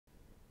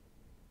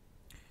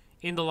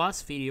In the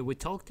last video, we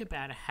talked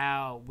about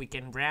how we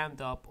can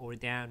round up or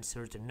down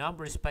certain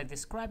numbers by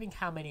describing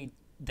how many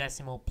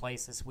decimal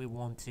places we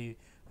want to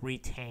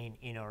retain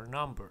in our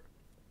number.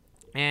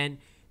 And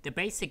the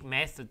basic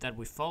method that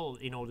we followed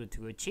in order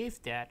to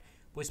achieve that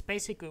was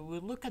basically we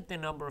look at the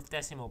number of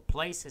decimal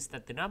places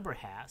that the number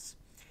has,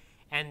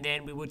 and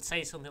then we would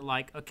say something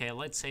like, okay,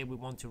 let's say we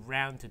want to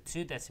round to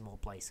 2 decimal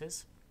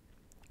places.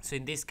 So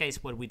in this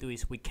case, what we do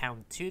is we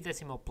count 2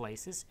 decimal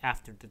places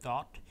after the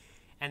dot,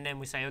 and then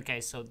we say,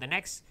 okay, so the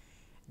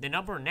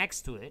number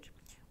next to it,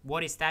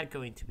 what is that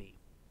going to be?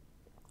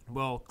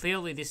 Well,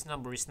 clearly this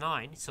number is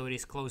 9, so it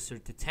is closer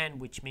to 10,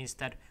 which means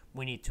that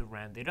we need to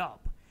round it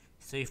up.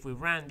 So if we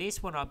round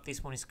this one up,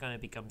 this one is going to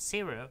become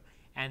 0,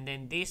 and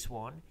then this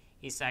one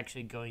is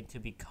actually going to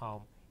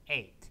become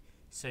 8.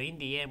 So in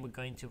the end, we're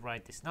going to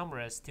write this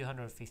number as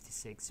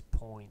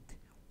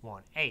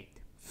 256.18.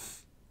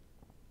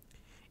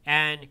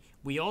 And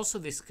we also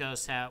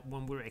discuss how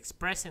when we're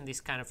expressing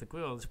this kind of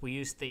equivalence, we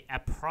use the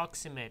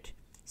approximate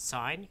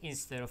sign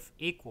instead of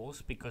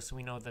equals, because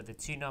we know that the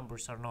two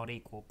numbers are not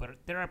equal, but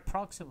they're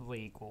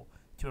approximately equal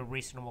to a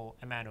reasonable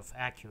amount of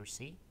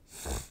accuracy.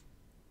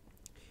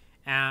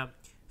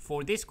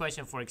 For this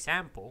question, for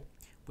example,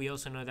 we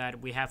also know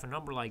that we have a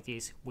number like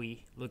this.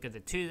 We look at the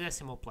 2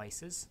 decimal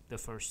places, the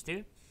first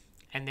 2,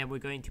 and then we're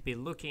going to be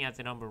looking at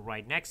the number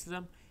right next to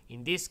them.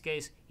 In this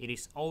case, it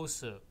is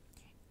also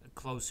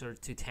closer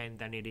to 10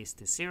 than it is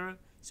to 0,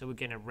 so we're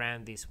going to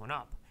round this one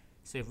up.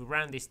 So if we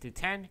round this to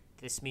 10,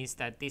 this means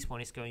that this one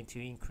is going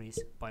to increase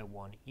by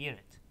 1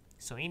 unit.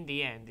 So in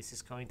the end, this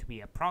is going to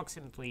be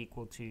approximately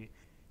equal to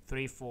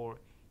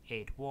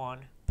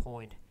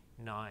 3481.99.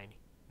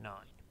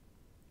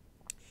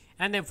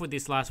 And then for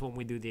this last one,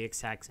 we do the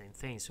exact same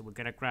thing. So we're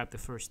going to grab the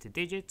first 2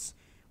 digits,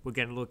 we're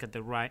going to look at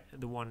the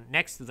one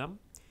next to them,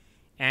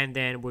 and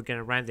then we're going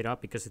to round it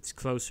up because it's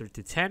closer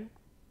to 10.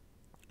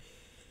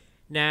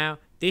 Now,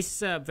 this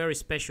is a very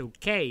special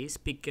case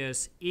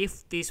because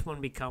if this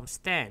one becomes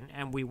 10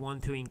 and we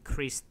want to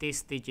increase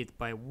this digit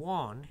by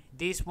 1,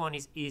 this one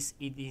is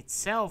in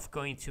itself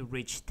going to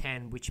reach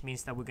 10, which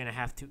means that we're going to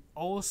have to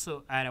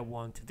also add a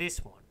 1 to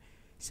this one.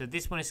 So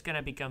this one is going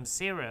to become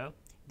 0,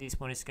 this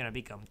one is going to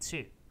become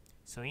 2.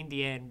 So in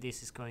the end,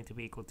 this is going to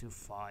be equal to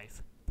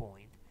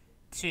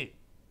 5.2.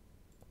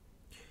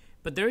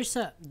 But there is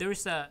a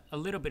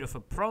little bit of a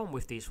problem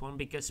with this one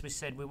because we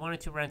said we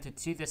wanted to round to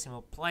 2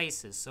 decimal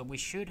places, so we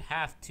should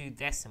have 2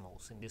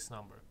 decimals in this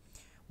number.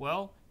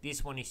 Well,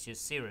 this one is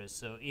just 0,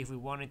 so if we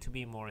wanted to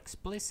be more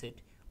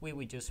explicit, we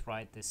would just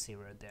write the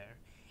 0 there.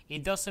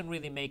 It doesn't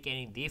really make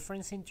any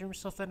difference in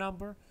terms of the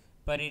number,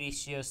 but it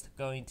is just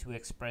going to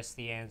express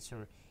the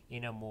answer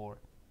in a more,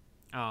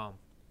 I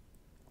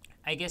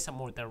guess, a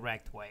more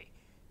direct way.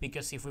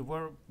 Because if we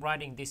were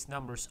writing these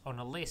numbers on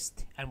a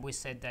list and we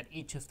said that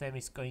each of them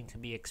is going to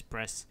be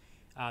expressed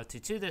to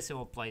 2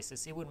 decimal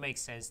places, it would make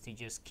sense to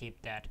just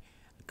keep that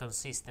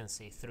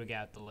consistency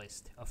throughout the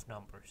list of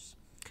numbers.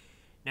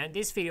 Now in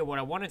this video, what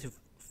I wanted to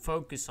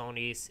focus on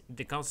is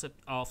the concept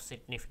of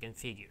significant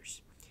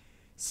figures.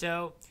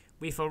 So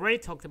we've already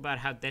talked about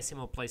how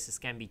decimal places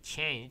can be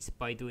changed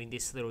by doing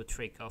this little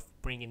trick of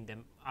bringing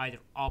them either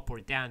up or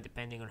down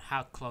depending on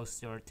how close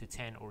they are to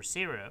 10 or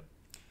 0.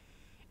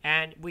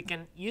 And we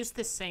can use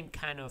the same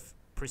kind of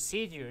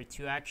procedure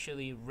to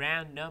actually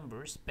round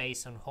numbers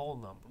based on whole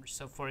numbers.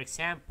 So for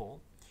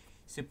example,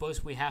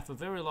 suppose we have a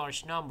very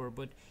large number,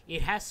 but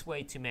it has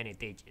way too many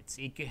digits.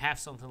 It could have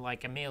something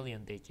like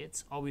 1,000,000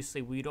 digits.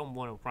 Obviously, we don't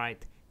want to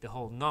write the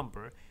whole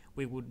number.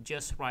 We would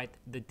just write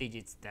the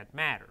digits that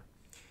matter.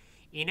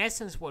 In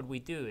essence, what we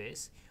do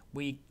is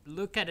we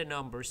look at a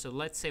number. So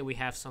let's say we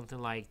have something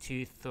like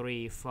 2,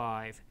 3,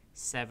 5,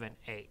 7,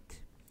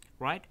 8,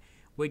 right?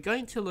 We're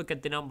going to look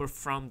at the number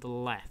from the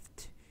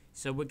left.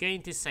 So we're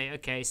going to say,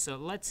 okay, so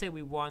let's say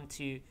we want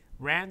to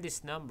round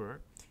this number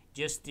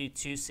just to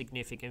 2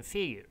 significant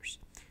figures.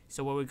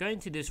 So what we're going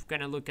to do is we're going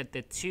to look at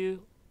the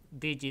 2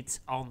 digits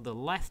on the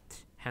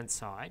left hand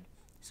side.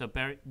 So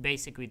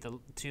basically the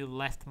 2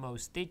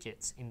 leftmost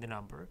digits in the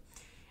number.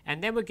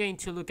 And then we're going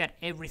to look at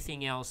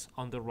everything else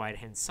on the right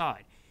hand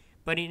side.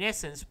 But in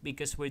essence,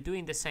 because we're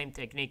doing the same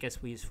technique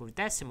as we use for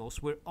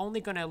decimals, we're only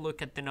going to look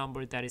at the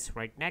number that is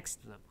right next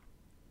to them.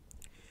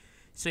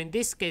 So in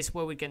this case,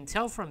 what we can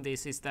tell from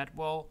this is that,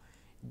 well,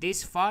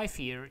 this 5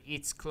 here,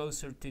 it's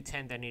closer to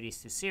 10 than it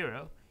is to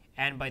 0.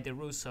 And by the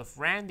rules of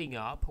rounding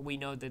up, we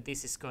know that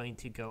this is going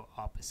to go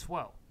up as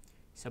well.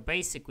 So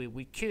basically,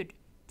 we could,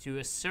 to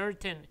a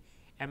certain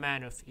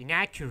amount of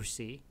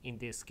inaccuracy, in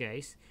this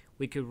case,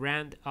 we could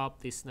round up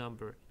this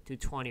number to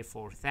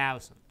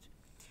 24,000.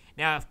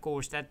 Now, of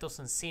course, that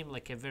doesn't seem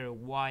like a very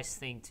wise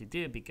thing to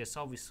do because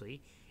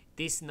obviously,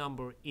 this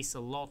number is a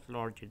lot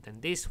larger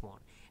than this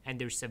one. And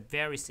there's a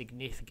very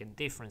significant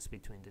difference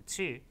between the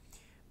two.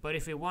 But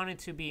if we wanted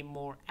to be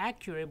more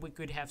accurate, we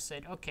could have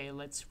said, okay,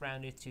 let's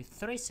round it to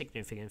 3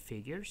 significant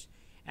figures.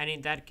 And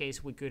in that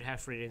case, we could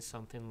have written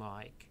something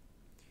like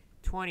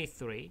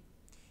 23.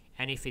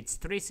 And if it's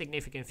 3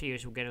 significant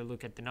figures, we're going to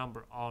look at the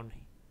number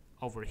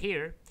over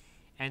here.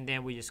 And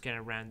then we're just going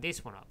to round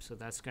this one up. So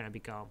that's going to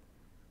become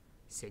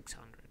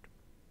 600.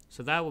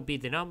 So that would be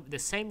the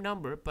same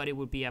number, but it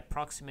would be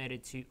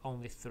approximated to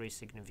only 3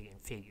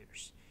 significant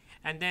figures.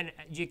 And then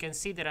you can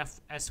see that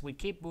as we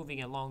keep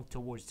moving along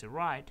towards the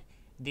right,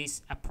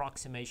 this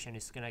approximation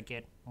is going to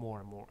get more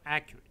and more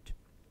accurate.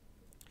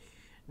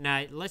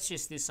 Now, let's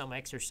just do some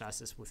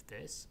exercises with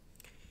this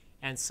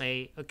and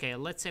say, okay,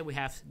 let's say we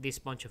have this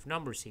bunch of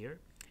numbers here,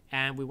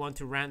 and we want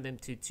to round them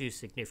to 2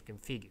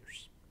 significant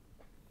figures.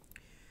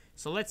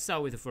 So let's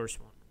start with the first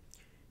one.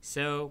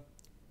 So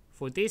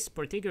for this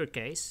particular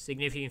case,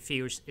 significant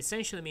figures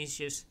essentially means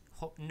just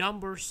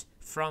numbers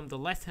from the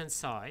left-hand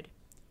side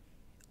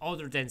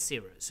other than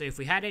 0. So if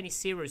we had any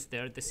zeros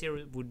there, the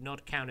 0 would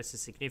not count as a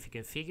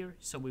significant figure,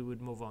 so we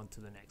would move on to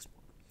the next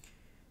one.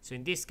 So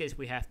in this case,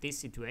 we have this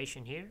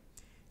situation here.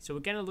 So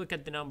we're going to look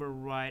at the number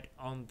right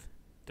on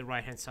the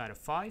right-hand side of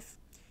 5.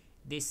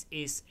 This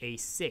is a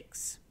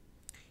 6.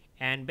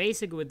 And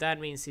basically what that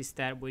means is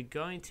that we're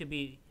going to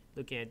be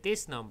looking at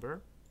this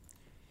number,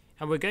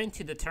 and we're going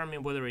to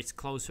determine whether it's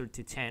closer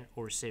to 10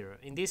 or 0.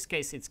 In this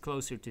case, it's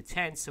closer to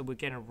 10, so we're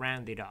going to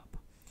round it up.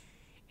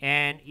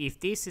 And if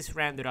this is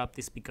rounded up,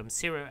 this becomes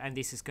 0, and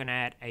this is going to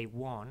add a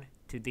 1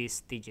 to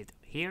this digit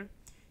here.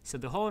 So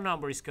the whole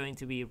number is going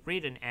to be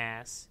written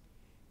as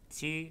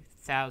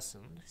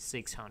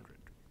 2,600.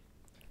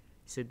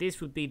 So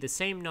this would be the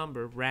same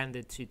number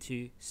rounded to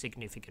 2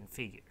 significant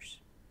figures.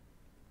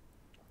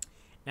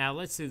 Now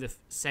let's do the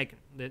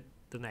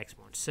next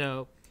one.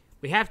 So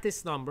we have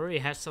this number,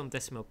 it has some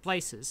decimal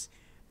places,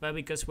 but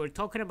because we're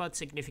talking about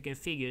significant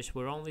figures,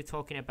 we're only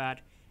talking about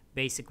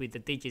basically the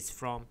digits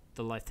from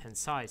the left hand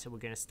side. So we're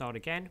going to start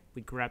again.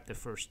 We grab the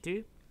first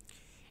 2,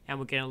 and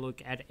we're going to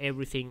look at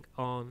everything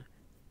on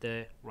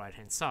the right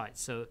hand side.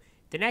 So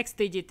the next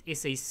digit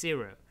is a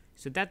 0,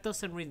 so that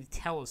doesn't really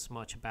tell us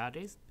much about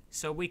it.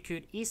 So we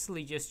could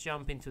easily just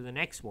jump into the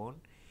next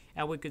one,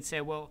 and we could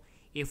say, well,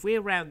 if we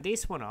round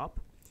this one up,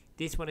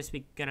 this one is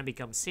going to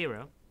become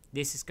 0,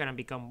 this is going to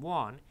become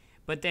 1,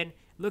 but then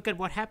look at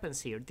what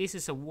happens here. This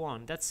is a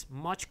 1. That's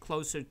much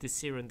closer to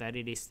 0 than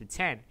it is to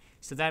 10.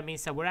 So that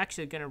means that we're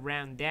actually going to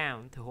round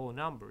down the whole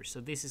number. So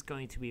this is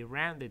going to be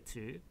rounded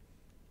to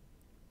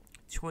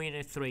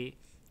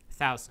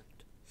 23,000.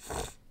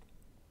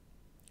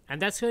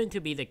 And that's going to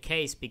be the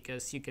case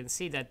because you can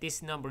see that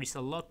this number is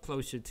a lot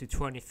closer to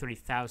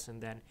 23,000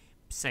 than,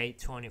 say,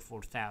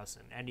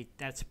 24,000. And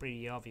that's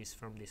pretty obvious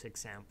from this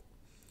example.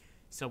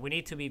 So we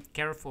need to be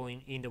careful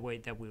in the way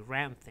that we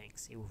round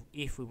things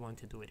if we want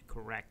to do it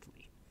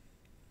correctly.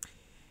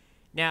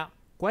 Now,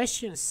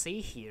 question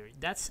C here,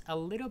 that's a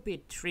little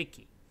bit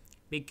tricky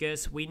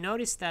because we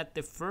notice that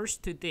the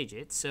first 2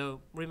 digits,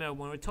 so remember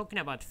when we're talking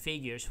about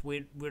figures,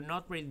 we're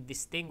not really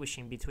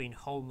distinguishing between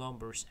whole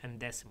numbers and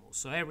decimals.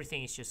 So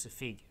everything is just a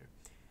figure.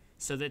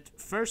 So the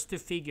first 2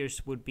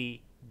 figures would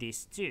be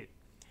these 2.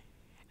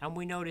 And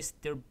we notice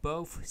they're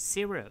both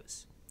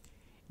zeros.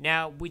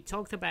 Now, we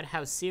talked about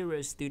how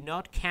zeros do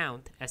not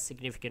count as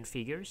significant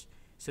figures.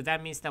 So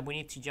that means that we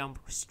need to jump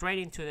straight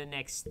into the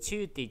next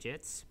 2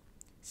 digits.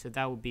 So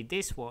that would be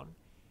this one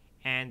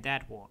and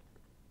that one.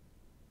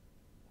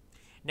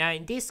 Now,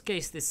 in this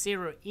case, the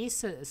 0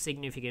 is a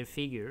significant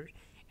figure.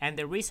 And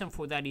the reason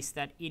for that is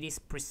that it is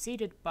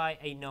preceded by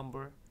a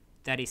number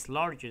that is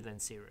larger than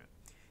 0.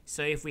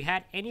 So if we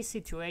had any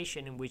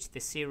situation in which the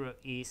 0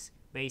 is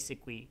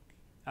basically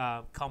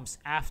comes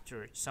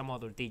after some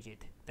other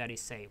digit, that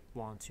is, say,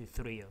 1, 2,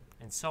 3,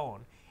 and so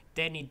on,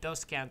 then it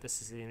does count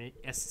as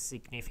a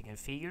significant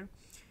figure.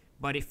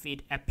 But if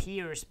it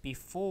appears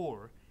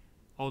before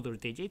other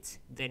digits,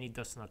 then it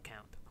does not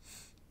count.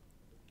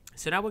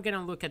 So now we're going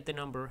to look at the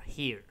number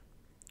here,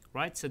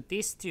 right? So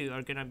these 2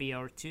 are going to be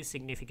our 2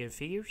 significant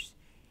figures,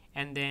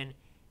 and then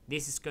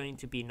this is going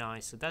to be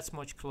 9. So that's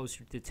much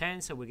closer to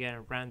 10, so we're going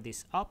to round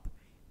this up.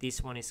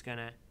 This one is going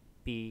to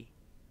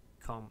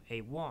become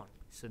a 1.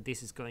 So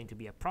this is going to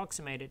be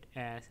approximated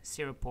as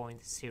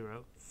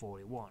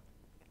 0.041.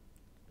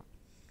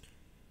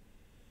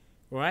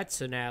 Alright,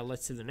 so now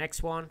let's do the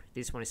next one.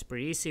 This one is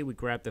pretty easy. We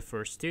grab the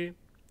first 2.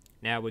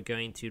 Now we're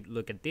going to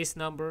look at this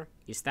number.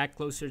 Is that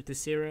closer to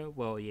 0?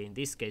 Well, yeah, in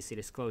this case it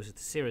is closer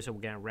to 0, so we're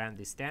going to round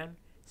this down.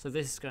 So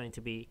this is going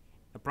to be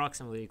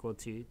approximately equal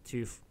to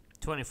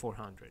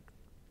 2,400.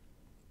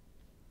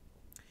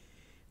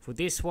 For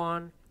this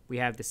one, we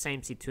have the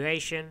same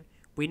situation.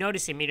 We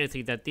notice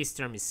immediately that this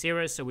term is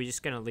 0, so we're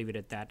just going to leave it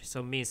at that.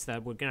 So it means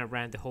that we're going to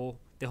round the whole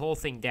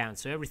thing down.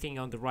 So everything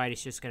on the right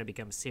is just going to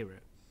become 0.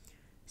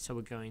 So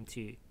we're going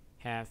to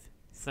have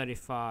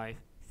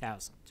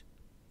 35,000.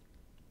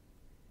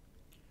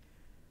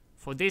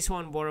 For this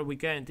one, what are we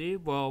going to do?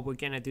 Well, we're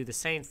going to do the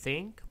same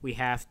thing. We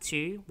have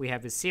 2, we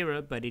have a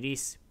 0, but it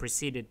is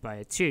preceded by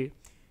a 2.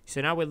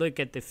 So now we look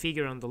at the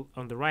figure on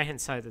the right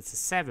hand side, that's a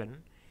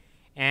 7.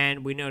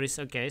 And we notice,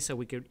 okay, so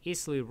we could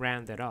easily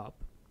round that up.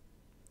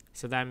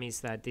 So that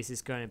means that this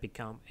is going to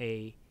become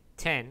a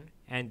 10,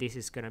 and this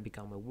is going to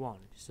become a 1.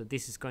 So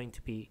this is going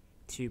to be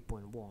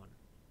 2.1.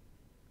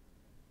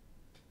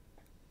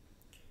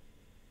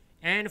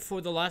 And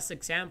for the last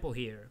example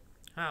here,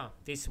 Now,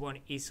 this one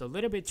is a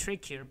little bit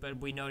trickier,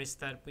 but we notice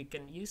that we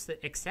can use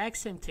the exact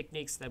same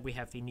techniques that we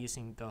have been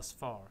using thus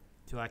far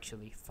to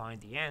actually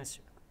find the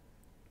answer.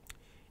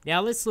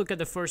 Now let's look at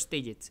the first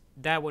digit.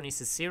 That one is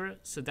a 0,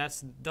 so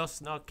that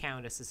does not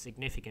count as a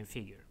significant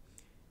figure.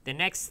 The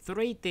next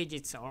 3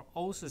 digits are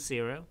also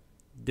 0,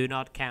 do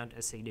not count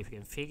as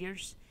significant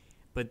figures,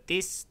 but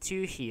these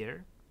 2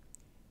 here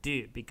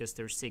do, because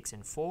they're 6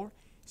 and 4.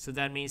 So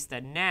that means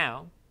that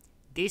now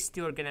these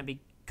 2 are going to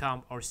become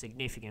our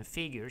significant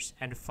figures,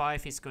 and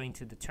 5 is going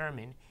to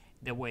determine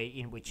the way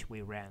in which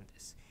we round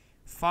this.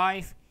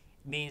 5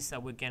 means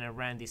that we're going to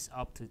round this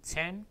up to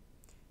 10.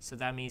 So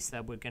that means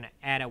that we're going to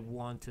add a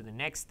 1 to the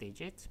next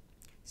digit.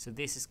 So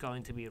this is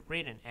going to be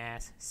written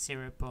as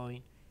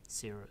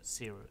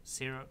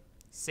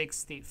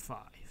 0.00065.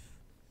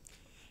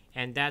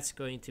 And that's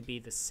going to be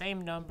the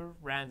same number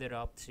rounded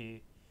up to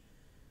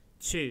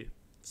 2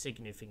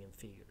 significant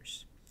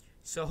figures.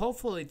 So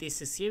hopefully this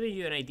is giving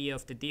you an idea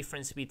of the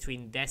difference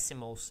between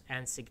decimals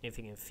and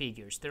significant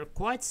figures. They're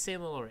quite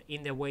similar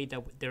in the way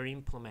that they're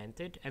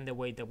implemented and the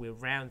way that we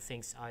round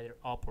things either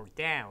up or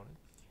down.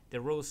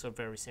 The rules are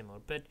very similar,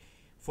 but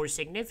for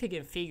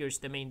significant figures,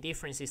 the main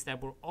difference is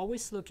that we're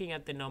always looking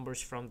at the numbers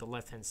from the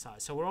left-hand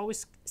side. So we're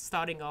always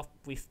starting off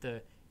with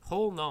the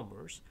whole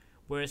numbers,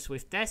 whereas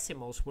with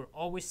decimals, we're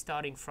always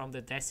starting from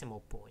the decimal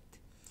point.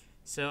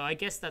 So I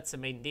guess that's the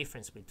main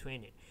difference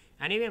between it.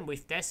 And even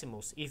with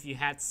decimals, if you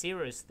had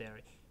zeros there,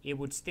 it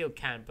would still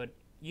count, but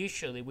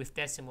usually with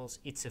decimals,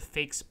 it's a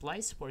fixed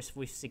place, whereas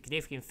with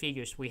significant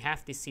figures, we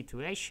have this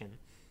situation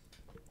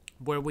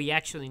where we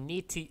actually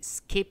need to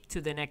skip to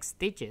the next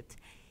digit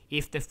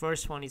if the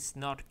first one is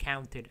not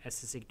counted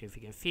as a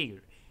significant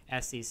figure,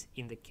 as is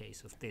in the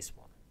case of this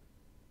one.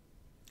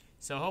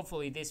 So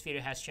hopefully this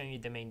video has shown you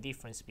the main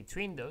difference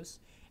between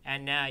those,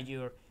 and now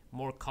you're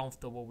more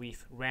comfortable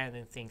with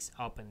rounding things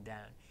up and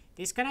down.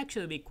 This can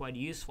actually be quite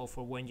useful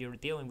for when you're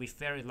dealing with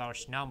very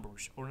large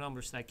numbers or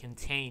numbers that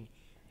contain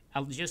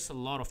just a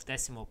lot of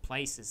decimal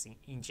places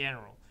in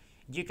general.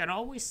 You can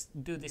always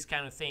do this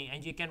kind of thing,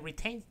 and you can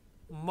retain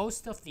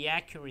most of the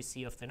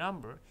accuracy of the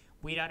number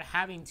without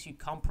having to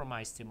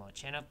compromise too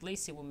much, and at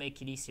least it will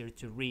make it easier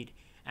to read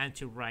and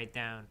to write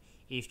down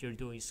if you're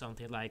doing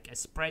something like a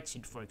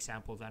spreadsheet, for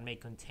example, that may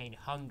contain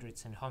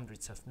hundreds and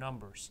hundreds of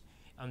numbers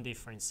on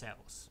different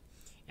cells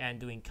and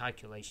doing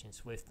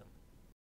calculations with them.